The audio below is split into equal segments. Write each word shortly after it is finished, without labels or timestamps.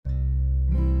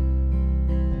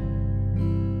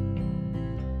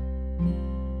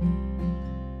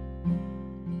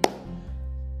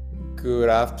Good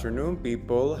afternoon,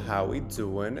 people. How we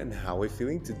doing and how we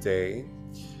feeling today?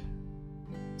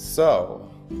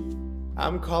 So,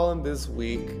 I'm calling this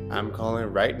week, I'm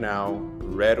calling right now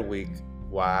Red Week.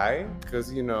 Why?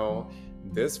 Because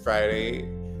this Friday,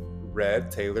 Red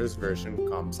Taylor's version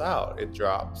comes out. It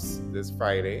drops this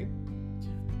Friday.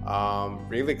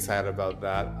 Really excited about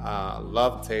that.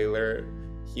 Love Taylor,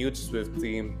 huge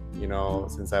Swiftie,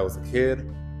 since I was a kid,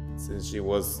 since she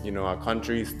was, a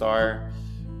country star.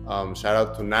 Shout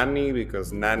out to Nani,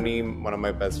 because Nani, one of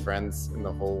my best friends in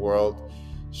the whole world,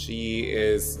 she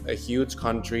is a huge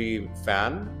country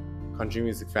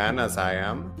music fan, as I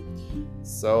am.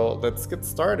 So let's get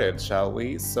started, shall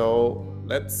we? So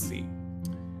let's see.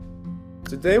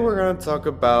 Today we're going to talk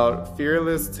about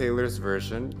Fearless Taylor's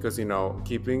version, because,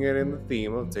 keeping it in the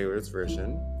theme of Taylor's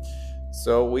version.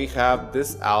 So we have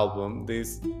this album,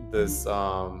 this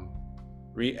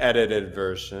re-edited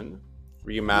version,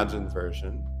 reimagined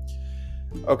version.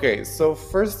 Okay, so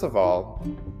first of all,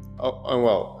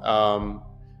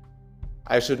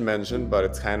 I should mention, but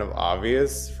it's kind of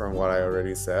obvious from what I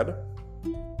already said.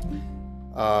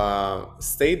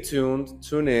 Stay tuned,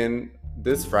 tune in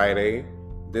this Friday.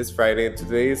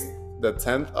 Today's the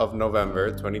 10th of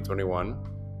November, 2021.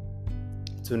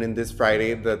 Tune in this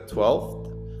Friday, the 12th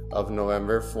of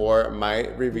November, for my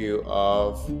review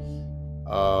of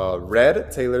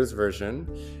Red Taylor's version.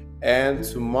 And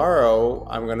tomorrow,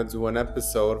 I'm going to do an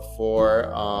episode for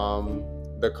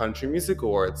the Country Music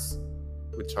Awards,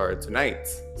 which are tonight.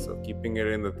 So keeping it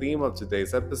in the theme of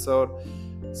today's episode.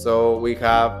 So we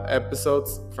have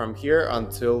episodes from here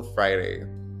until Friday,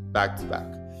 back to back.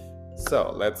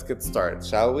 So let's get started,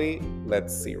 shall we?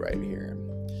 Let's see right here.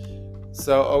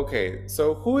 So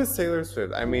who is Taylor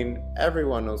Swift? I mean,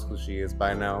 everyone knows who she is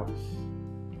by now.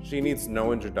 She needs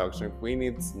no introduction. Queen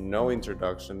needs no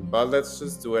introduction, but let's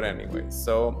just do it anyway.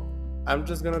 So I'm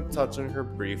just going to touch on her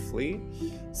briefly.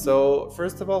 So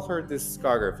first of all, her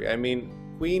discography. I mean,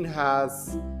 Queen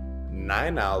has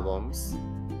 9 albums,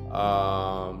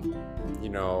 up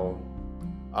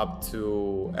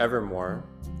to Evermore,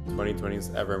 2020's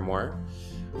Evermore,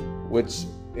 which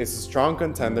is a strong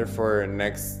contender for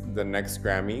the next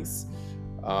Grammys.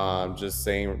 Just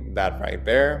saying that right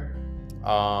there.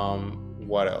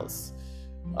 What else?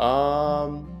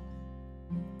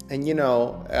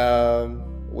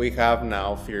 We have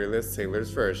now Fearless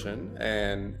Taylor's version,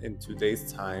 and in 2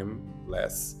 days' time,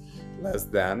 less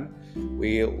than,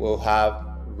 we will have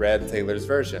Red Taylor's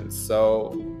version.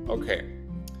 So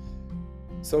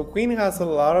Queen has a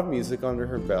lot of music under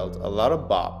her belt, a lot of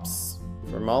bops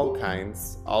from all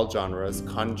kinds, all genres,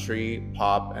 country,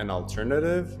 pop, and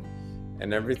alternative,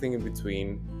 and everything in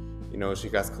between. She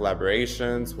has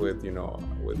collaborations with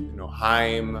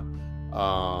Haim,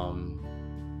 a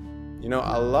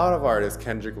lot of artists,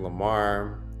 Kendrick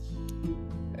Lamar,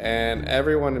 and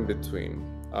everyone in between.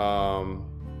 And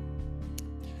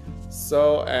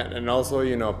also,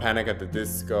 Panic at the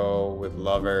Disco with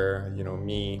Lover,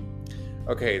 me.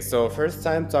 Okay, so first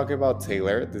time talking about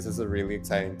Taylor. This is a really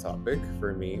exciting topic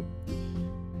for me.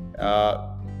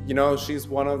 She's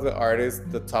one of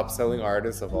the top selling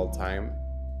artists of all time,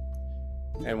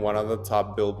 and one of the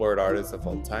top Billboard artists of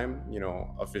all time,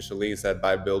 officially said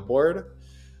by Billboard.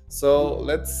 So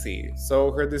let's see.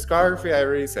 So her discography, I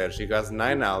already said, she has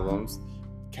 9 albums,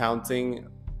 adding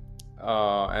to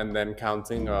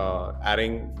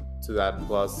that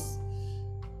plus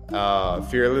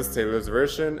Fearless Taylor's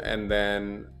version, and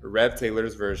then Red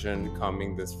Taylor's version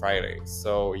coming this Friday.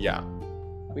 So yeah,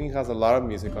 Queen has a lot of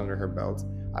music under her belt.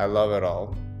 I love it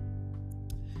all.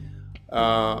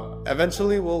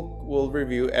 Eventually we'll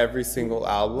review every single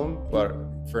album, but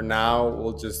for now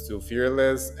we'll just do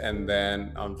Fearless, and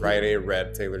then on Friday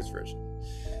Red Taylor's version.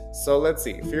 So let's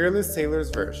see, Fearless Taylor's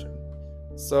version.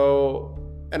 So,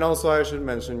 and also I should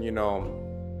mention,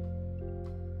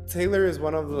 Taylor is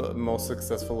one of the most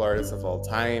successful artists of all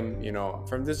time,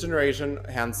 from this generation,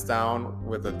 hands down,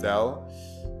 with Adele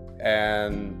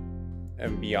and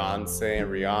Beyonce and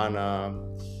Rihanna,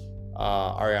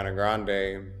 Ariana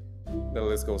Grande. The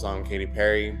list goes on, Katy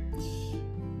Perry.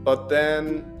 But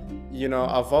then,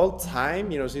 of all time,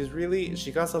 she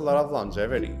has a lot of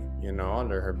longevity,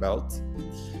 under her belt.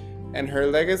 And her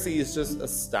legacy is just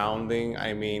astounding.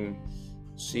 I mean,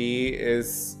 she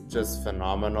is just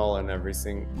phenomenal in every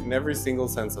single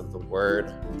sense of the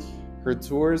word. Her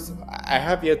tours, I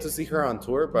have yet to see her on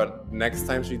tour, but next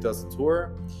time she does a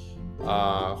tour,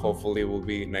 hopefully will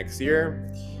be next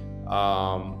year,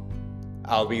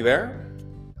 I'll be there.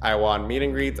 I want meet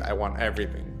and greets. I want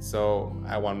everything. So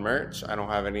I want merch. I don't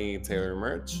have any Taylor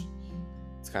merch.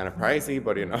 It's kind of pricey,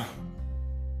 but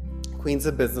Queen's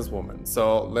a businesswoman.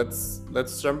 So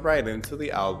let's jump right into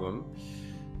the album.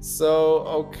 So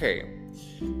okay,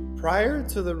 prior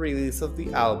to the release of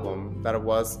the album, that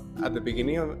was at the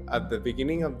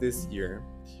beginning of this year,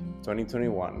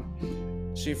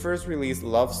 2021, she first released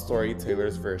Love Story,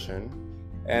 Taylor's version,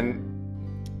 and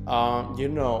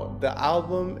the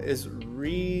album is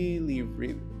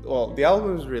the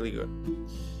album is really good.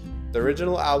 The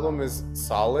original album is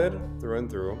solid through and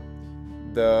through.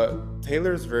 The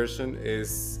Taylor's version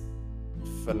is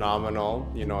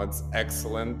phenomenal. It's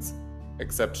excellent,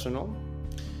 exceptional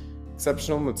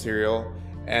material.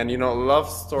 And Love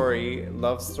Story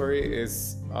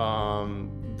is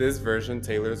this version,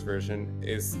 Taylor's version,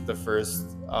 is the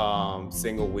first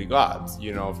single we got,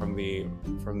 from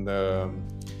the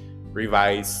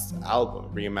revised album,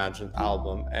 reimagined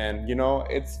album. And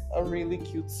it's a really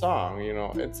cute song.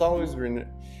 It's always been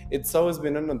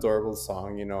an adorable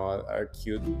song, a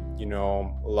cute,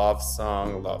 love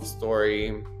song, love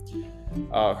story.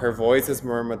 Her voice is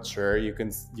more mature. You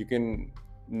can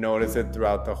notice it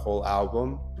throughout the whole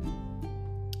album.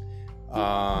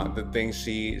 The things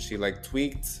she like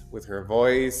tweaked with her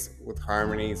voice, with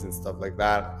harmonies and stuff like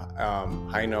that,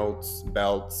 high notes,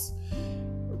 belts,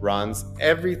 runs,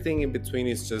 everything in between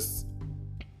is just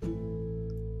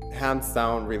hands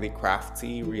down really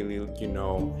crafty, really,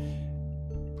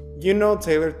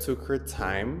 Taylor took her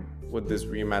time with this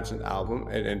reimagined album,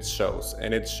 and it shows,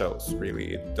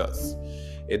 really, it does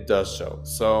show.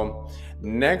 So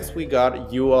next we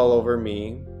got You All Over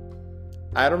Me.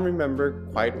 I don't remember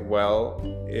quite well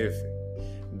if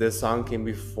this song came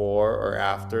before or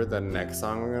after the next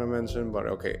song I'm gonna mention, but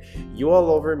okay. You All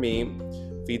Over Me,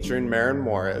 featuring Maren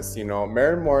Morris.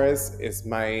 Maren Morris is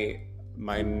my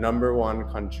number one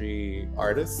country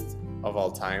artist of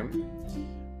all time.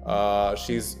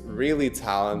 She's really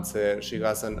talented. She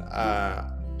got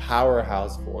a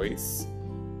powerhouse voice,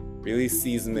 really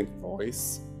seismic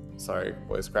voice. Sorry,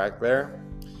 voice crack there.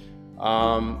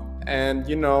 And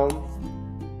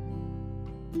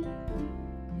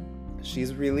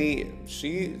she's really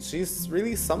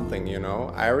something.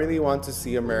 I really want to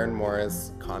see a Maren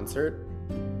Morris concert.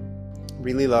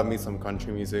 Really love me some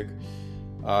country music.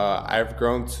 I've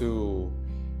grown to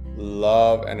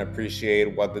love and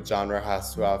appreciate what the genre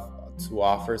has to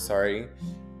offer.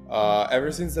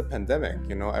 Ever since the pandemic,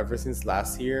 ever since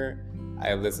last year,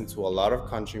 I listened to a lot of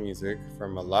country music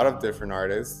from a lot of different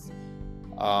artists.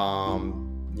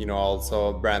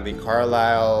 Also Brandi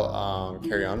Carlile,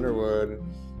 Carrie Underwood,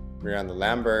 Miranda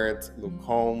Lambert, Luke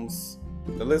Combs,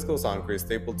 the list goes on, Chris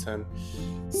Stapleton.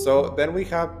 So then we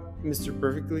have Mr.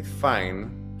 Perfectly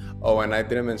Fine. Oh, and I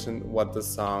didn't mention what the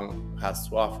song has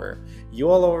to offer.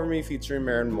 You All Over Me featuring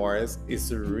Maren Morris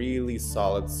is a really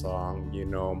solid song,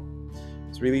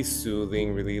 It's really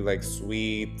soothing, really like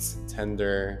sweet,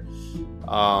 tender.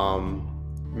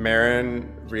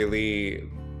 Maren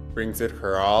really brings it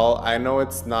her all. I know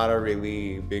it's not a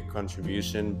really big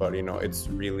contribution, but it's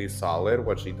really solid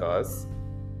what she does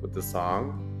with the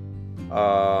song.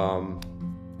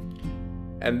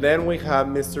 And then we have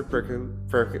Mr.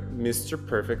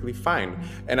 Perfectly Fine.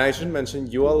 And I should mention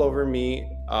You All Over Me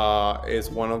is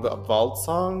one of the Vault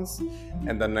songs.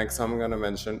 And the next song I'm going to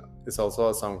mention is also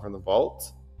a song from the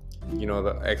Vault.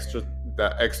 The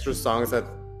extra songs that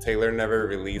Taylor never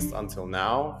released until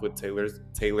now with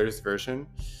Taylor's version.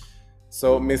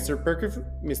 So Mr.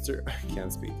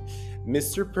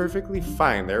 Perfectly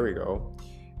Fine, there we go,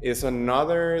 is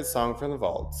another song from the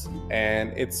Vault,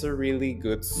 and it's a really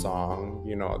good song.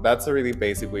 That's a really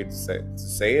basic way to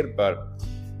say it, but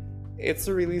it's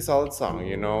a really solid song.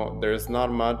 There's not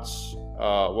much.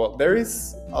 There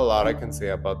is a lot I can say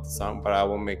about the song, but I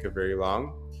won't make it very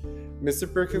long. Mr.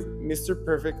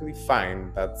 Perfectly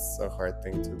Fine. That's a hard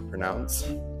thing to pronounce.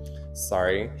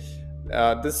 Sorry.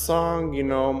 This song,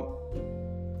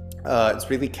 it's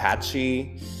really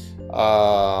catchy.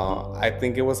 I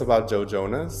think it was about Joe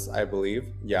Jonas, I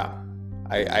believe. Yeah,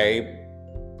 I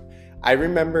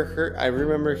remember her. I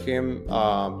remember him,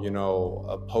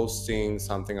 posting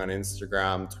something on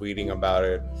Instagram, tweeting about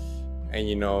it, and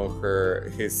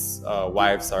his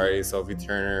wife, Sophie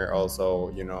Turner,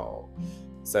 also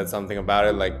said something about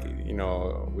it, like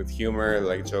with humor,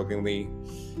 like jokingly.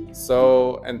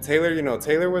 So, and Taylor,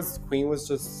 Queen was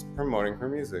just promoting her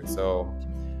music. So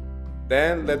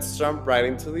then let's jump right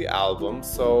into the album.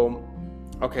 So,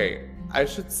 okay, I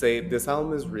should say this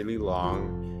album is really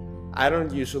long. I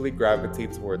don't usually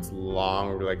gravitate towards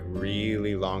long, like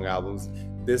really long albums.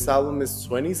 This album is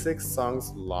 26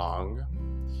 songs long.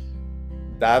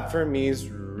 That for me is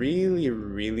really,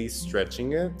 really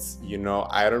stretching it.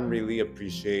 I don't really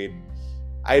appreciate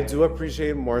I do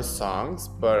appreciate more songs,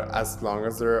 but as long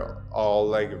as they're all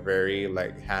like very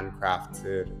like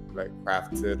handcrafted, like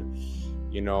crafted,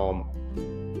 you know,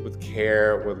 with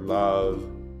care, with love,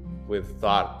 with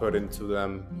thought put into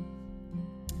them.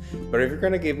 But if you're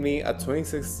gonna give me a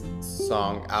 26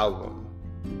 song album,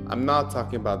 I'm not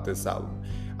talking about this album.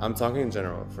 I'm talking in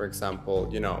general. For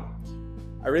example,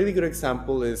 a really good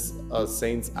example is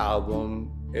Saint's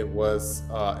album. It was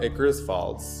Icarus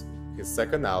Falls, his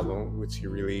second album, which he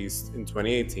released in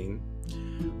 2018.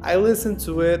 I listened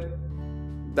to it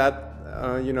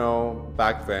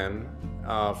back then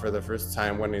for the first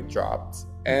time when it dropped,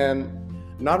 and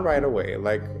not right away,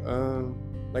 like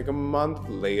a month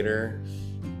later,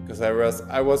 because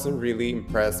I wasn't really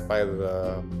impressed by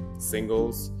the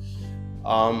singles,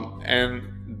 and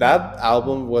that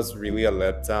album was really a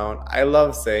letdown. I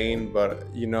love Zayn, but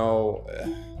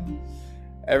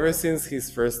ever since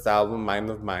his first album, Mind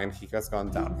of Mine, he has gone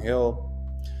downhill.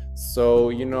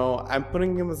 So, I'm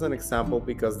putting him as an example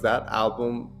because that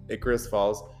album, Icarus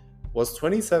Falls, was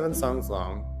 27 songs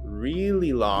long,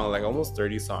 really long, like almost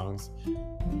 30 songs.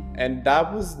 And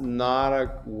that was not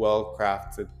a well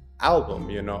crafted album,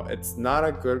 it's not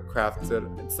a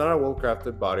well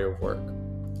crafted body of work.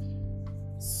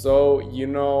 So,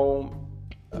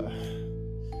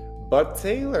 but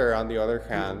Taylor, on the other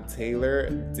hand, Taylor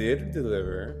did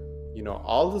deliver.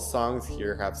 All the songs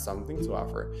here have something to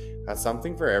offer, has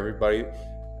something for everybody,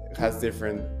 has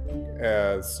different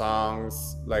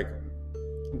songs, like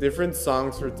different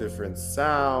songs for different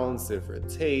sounds, different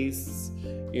tastes,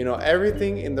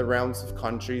 everything in the realms of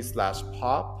country /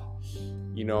 pop.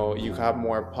 You have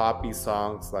more poppy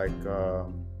songs like, the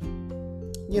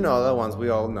ones we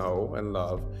all know and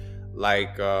love,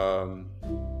 like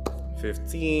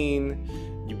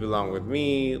 15, You Belong With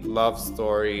Me, Love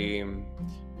Story,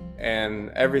 and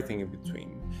everything in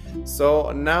between.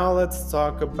 So now let's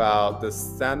talk about the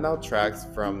standout tracks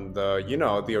from the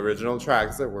original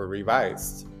tracks that were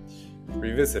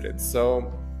revisited.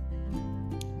 So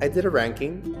I did a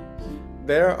ranking.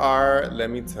 Let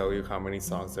me tell you how many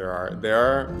songs there are.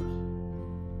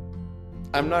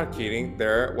 I'm not kidding,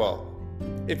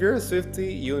 if you're a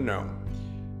Swiftie, you know.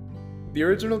 The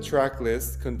original track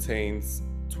list contains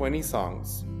 20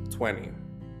 songs. 20.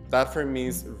 That for me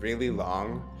is really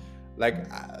long. Like,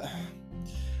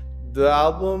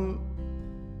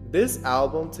 this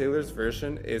album, Taylor's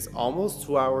version, is almost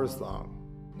 2 hours long.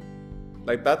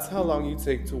 Like, that's how long you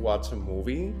take to watch a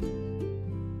movie.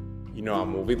 A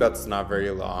movie that's not very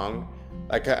long.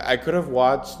 Like, I could have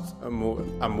watched a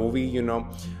movie,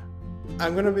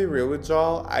 I'm gonna be real with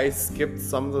y'all. I skipped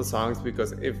some of the songs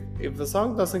because if the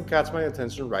song doesn't catch my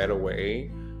attention right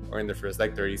away or in the first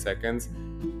like 30 seconds,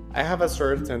 I have a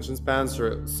short attention span,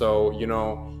 so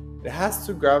it has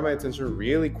to grab my attention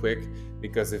really quick,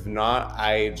 because if not,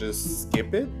 I just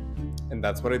skip it. And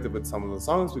that's what I did with some of the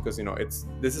songs, because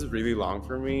this is really long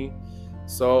for me.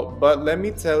 So, but let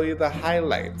me tell you the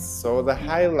highlights. So the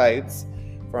highlights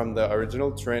from the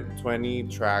original 20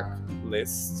 track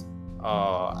list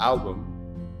album,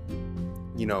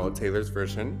 Taylor's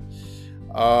version.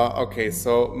 Okay,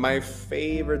 so my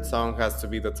favorite song has to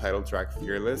be the title track,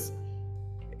 Fearless.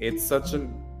 It's such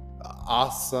an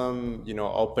awesome,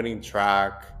 opening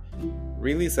track.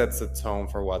 Really sets the tone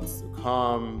for what's to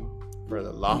come, for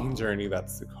the long journey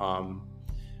that's to come.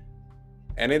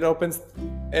 And it opens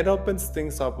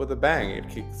things up with a bang. It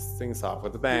kicks things off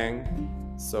with a bang.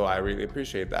 So I really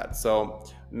appreciate that. So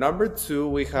number 2,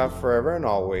 we have Forever and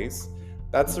Always.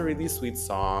 That's a really sweet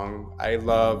song. I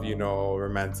love,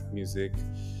 romantic music.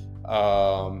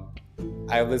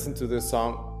 I listen to this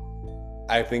song,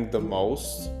 I think, the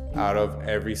most out of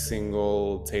every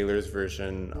single Taylor's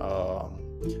version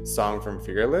song from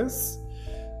Fearless.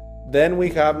 Then we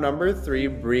have number 3,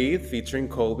 Breathe, featuring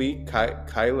Colbie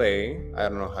Caillat. I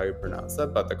don't know how you pronounce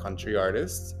that, but the country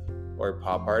artist or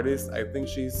pop artist. I think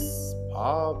she's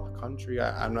pop, country,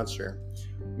 I'm not sure.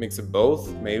 Mix of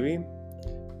both, maybe.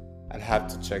 I'd have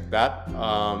to check that.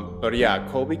 But yeah,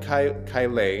 Colbie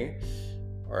Caillat,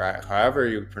 or however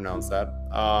you pronounce that.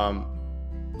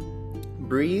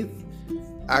 Breathe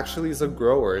actually is a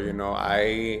grower.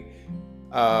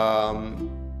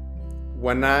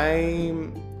 When I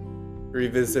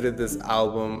revisited this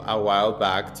album a while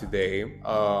back today,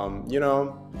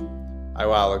 a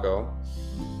while ago,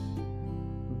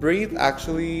 Breathe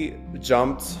actually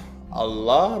jumped a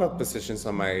lot of positions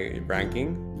on my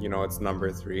ranking. It's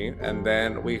number 3. And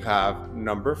then we have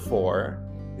number 4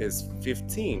 is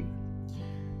 15.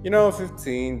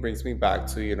 15 brings me back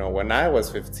to, when I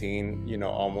was 15,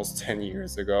 almost 10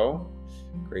 years ago.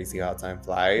 Crazy how time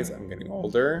flies. I'm getting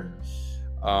older,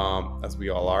 as we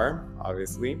all are,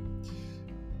 obviously.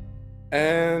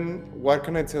 And what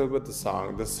can I tell you about the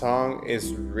song? The song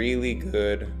is really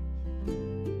good.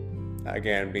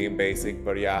 Again, being basic,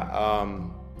 but yeah,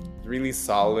 really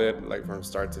solid, like from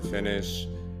start to finish.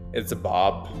 It's a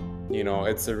bop.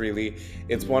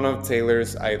 It's one of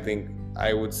Taylor's, I think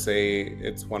I would say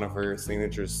it's one of her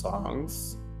signature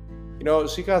songs.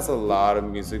 She has a lot of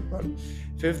music, but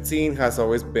 15 has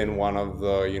always been one of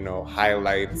the,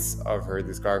 highlights of her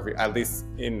discography, at least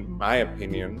in my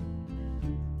opinion.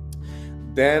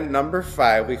 Then number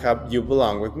 5, we have You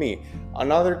Belong With Me.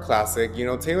 Another classic.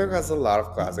 Taylor has a lot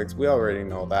of classics. We already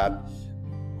know that.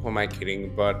 Who am I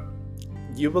kidding? But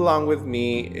You Belong With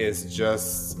Me is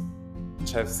just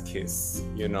chef's kiss.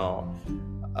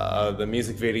 The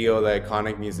music video, the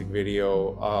iconic music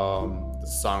video, the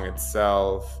song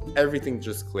itself, everything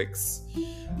just clicks.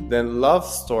 Then Love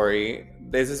Story.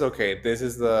 This is okay. This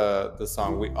is the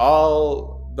song we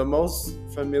all the most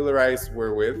familiarized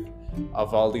we're with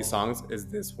of all these songs is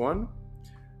this one.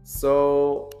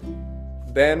 So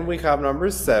then we have number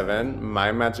 7,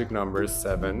 my magic number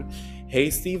 7, Hey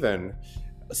Stephen.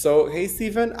 So Hey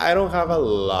Stephen, I don't have a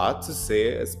lot to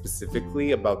say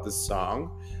specifically about this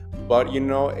song, but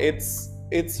it's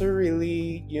a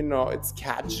really, it's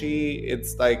catchy.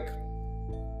 It's like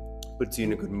puts you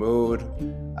in a good mood,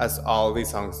 as all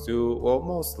these songs do. Well,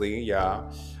 mostly, yeah,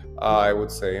 I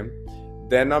would say.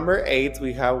 Then number 8,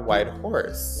 we have White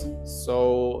Horse.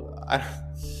 So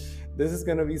this is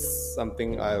gonna be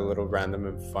something a little random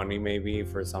and funny maybe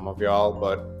for some of y'all,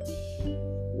 but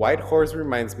White Horse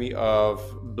reminds me of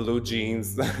Blue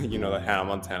Jeans, the Hannah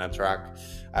Montana track.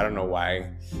 I don't know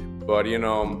why, but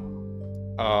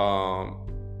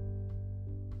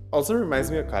also reminds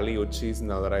me of Kali Uchis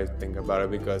now that I think about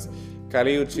it, because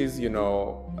Kali Uchis,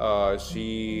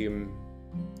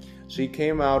 she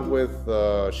came out with,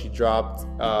 she dropped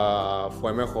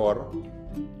Fue Mejor,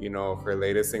 her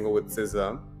latest single with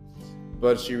SZA,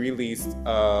 but she released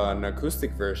an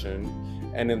acoustic version,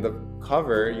 and in the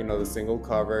cover, the single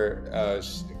cover,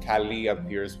 Kali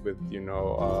appears with,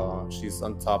 she's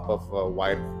on top of a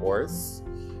white horse.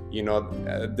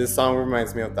 This song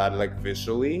reminds me of that, like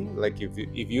visually, like if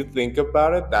you think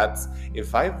about it,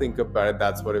 if I think about it,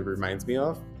 that's what it reminds me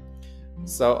of.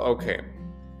 So okay,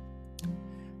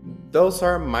 those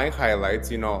are my highlights.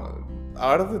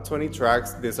 Out of the 20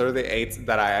 tracks, these are the 8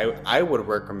 that I would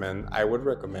recommend.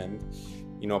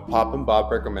 Pop and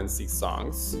Bob recommends these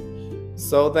songs.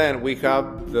 So then we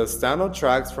have the standout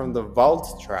tracks from the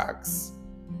vault tracks.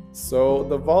 So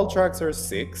the vault tracks are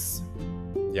 6.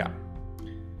 Yeah.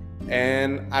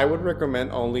 And I would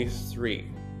recommend only 3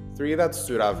 that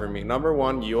stood out for me. Number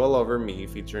 1, You All Over Me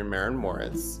featuring Maren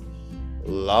Morris.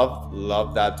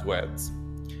 Love that duet.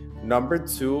 Number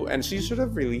 2, and she should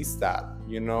have released that.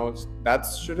 That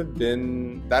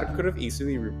could have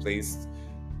easily replaced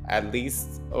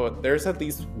there's at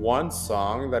least one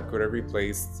song that could have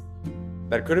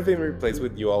been replaced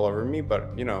with You All Over Me,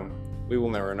 but we will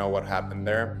never know what happened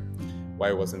there, why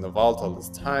it was in the vault all this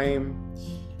time,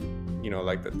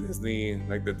 like the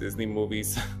Disney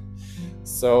movies.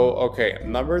 So okay,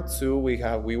 number 2, we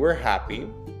have We Were Happy.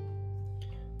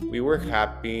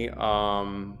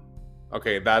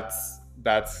 Okay, that's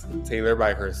Taylor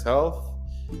by herself.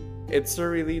 It's a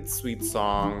really sweet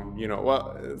song.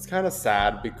 Well, it's kind of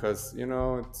sad because it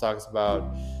talks about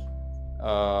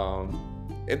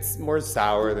it's more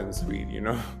sour than sweet,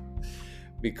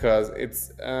 because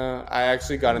it's I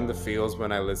actually got in the feels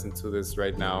when I listened to this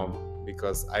right now,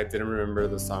 because I didn't remember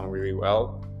the song really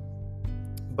well,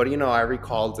 but I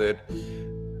recalled it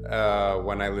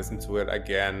when I listened to it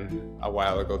again a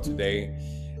while ago today.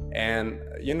 And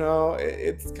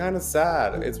it's kind of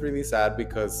sad. It's really sad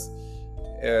because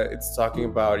it's talking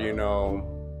about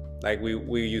like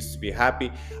we used to be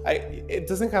happy. It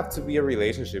doesn't have to be a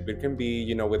relationship. It can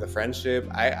be with a friendship.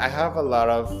 I have a lot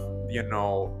of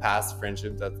past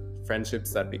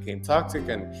friendships that became toxic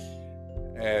and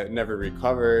never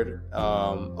recovered.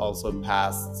 Also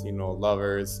past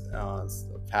lovers,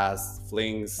 past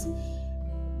flings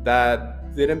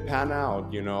that didn't pan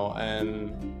out.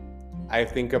 And I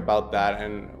think about that,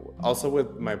 and also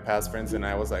with my past friends, and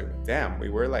I was like, damn, we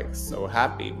were like so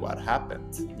happy. What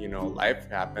happened? Life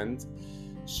happened,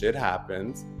 shit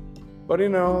happened, but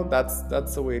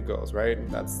that's the way it goes, right?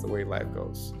 That's the way life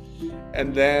goes.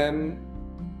 And then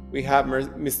we have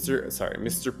Mr.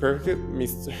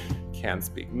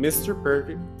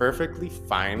 Perfectly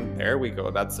Fine. There we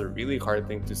go. That's a really hard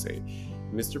thing to say.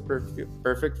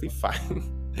 Perfectly Fine.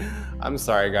 I'm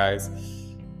sorry, guys.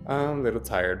 I'm a little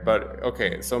tired, but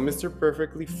okay. So Mr.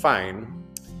 Perfectly Fine.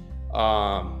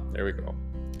 There we go.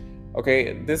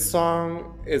 Okay, this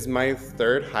song is my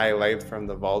 3rd highlight from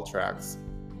the vault tracks.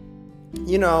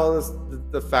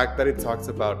 the fact that it talks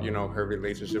about, her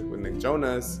relationship with Nick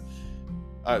Jonas.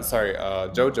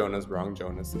 Joe Jonas, wrong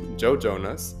Jonas. Joe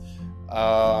Jonas.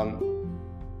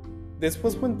 This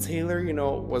was when Taylor,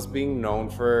 was being known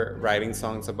for writing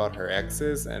songs about her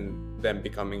exes and them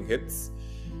becoming hits.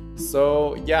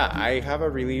 So, yeah, I have a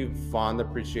really fond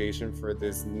appreciation for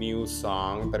this new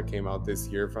song that came out this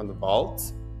year from The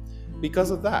Vault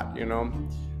because of that.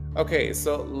 Okay,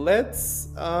 so let's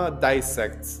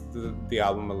dissect the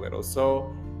album a little.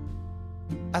 So,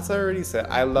 as I already said,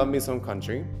 I love me some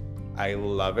country. I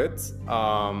love it.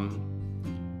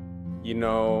 You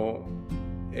know,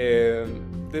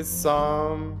 this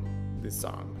song,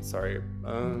 sorry,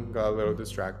 got a little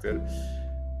distracted.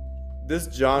 This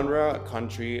genre,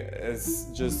 country, is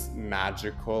just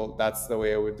magical. That's the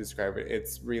way I would describe it.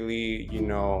 It's really,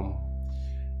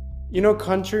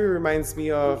 country makes me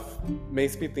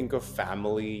think of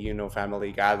family,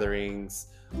 family gatherings.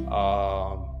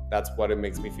 That's what it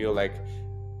makes me feel like.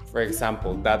 For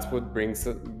example, that's what brings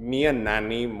me and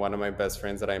Nani, one of my best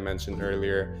friends that I mentioned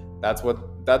earlier. That's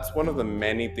one of the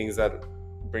many things that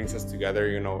brings us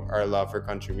together, our love for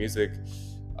country music.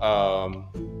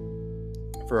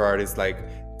 For artists like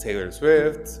Taylor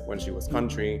Swift, when she was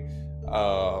country,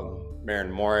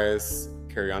 Maren Morris,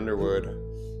 Carrie Underwood,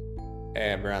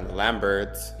 and Miranda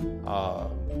Lambert,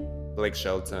 Blake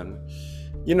Shelton.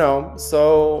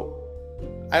 So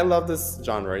I love this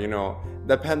genre.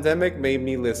 The pandemic made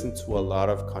me listen to a lot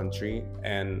of country,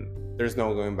 and there's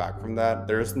no going back from that.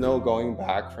 There's no going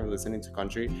back from listening to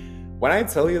country. When I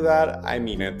tell you that, I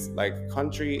mean it. Like,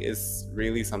 country is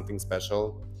really something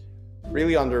special,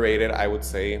 really underrated, I would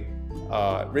say.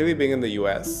 Really big in the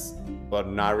US, but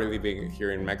not really big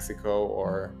here in Mexico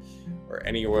or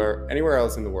anywhere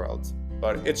else in the world.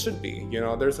 But it should be.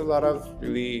 There's a lot of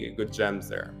really good gems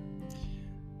there.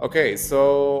 Okay,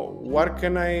 so what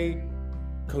can I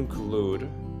conclude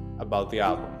about the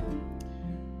album?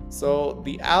 So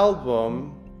the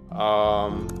album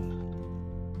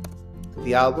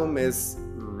is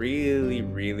really,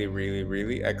 really, really,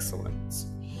 really excellent.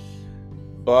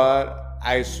 But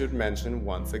I should mention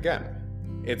once again,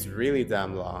 it's really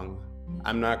damn long.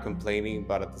 I'm not complaining,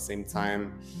 but at the same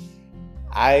time,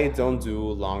 I don't do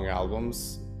long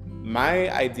albums. My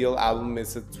ideal album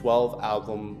is a 12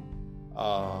 album.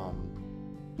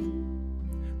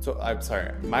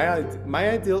 My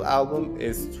ideal album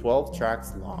is 12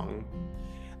 tracks long.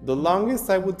 The longest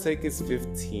I would take is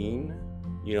 15.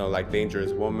 Like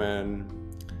Dangerous Woman,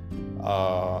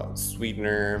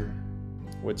 Sweetener,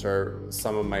 which are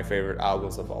some of my favorite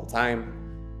albums of all time.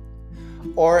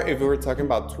 Or if we were talking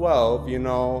about 12,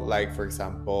 like, for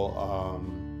example,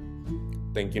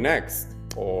 Thank You Next.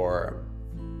 Or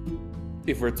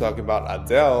if we're talking about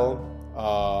Adele,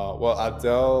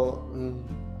 Adele,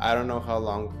 I don't know how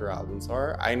long her albums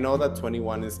are. I know that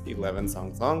 21 is 11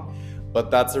 songs long,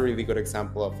 but that's a really good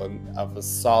example of a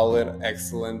solid,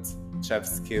 excellent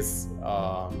Chef's Kiss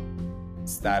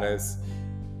status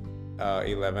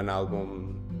 11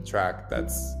 album track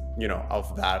that's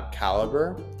of that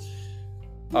caliber.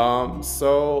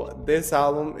 So this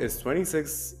album is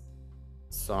 26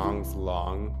 songs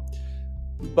long,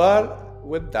 but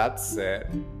with that said,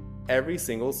 every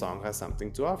single song has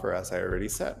something to offer, as I already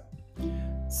said.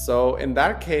 So in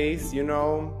that case,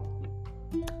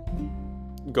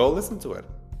 go listen to it.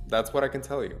 That's what I can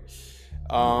tell you.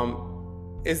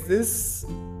 Is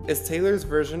Taylor's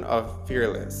version of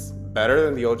Fearless better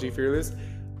than the OG Fearless?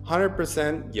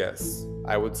 100% yes,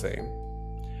 I would say.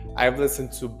 I've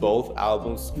listened to both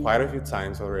albums quite a few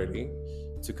times already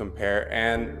to compare,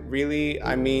 and really,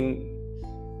 I mean,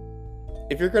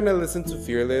 if you're gonna listen to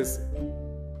Fearless,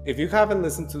 if you haven't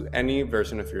listened to any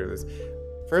version of Fearless,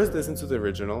 first listen to the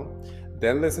original,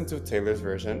 then listen to Taylor's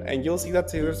version, and you'll see that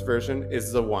Taylor's version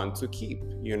is the one to keep.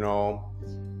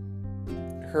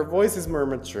 Her voice is more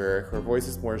mature, her voice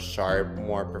is more sharp,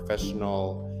 more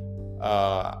professional,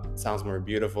 sounds more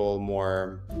beautiful,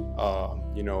 more,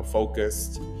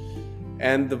 focused.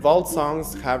 And the Vault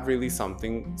songs have really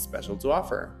something special to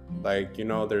offer. Like,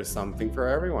 there's something for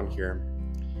everyone here.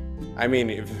 I mean,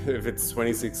 if it's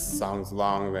 26 songs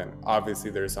long, then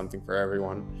obviously there's something for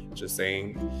everyone, just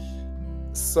saying.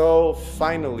 So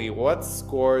finally, what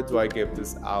score do I give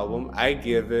this album? I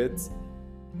give it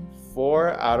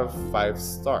 4 out of 5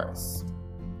 stars.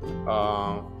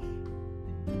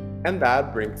 And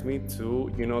that brings me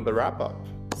to, the wrap-up.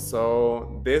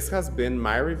 So this has been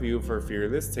my review for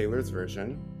Fearless, Taylor's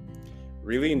version.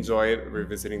 Really enjoyed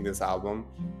revisiting this album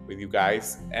with you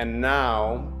guys. And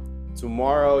now,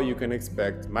 tomorrow you can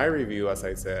expect my review, as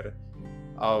I said,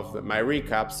 of my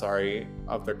recap,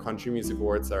 of the Country Music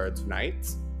Awards that are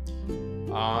tonight.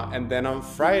 And then on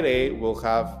Friday, we'll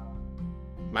have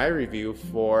my review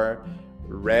for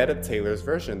Red Taylor's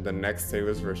Version, the next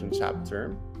Taylor's Version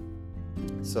chapter.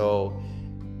 So,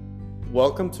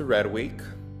 welcome to Red Week.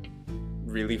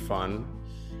 Really fun.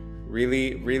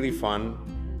 Really, really fun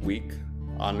week,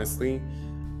 honestly.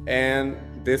 And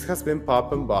this has been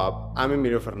Pop and Bob. I'm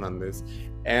Emilio Fernandez,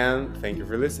 and thank you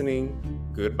for listening.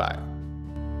 Goodbye.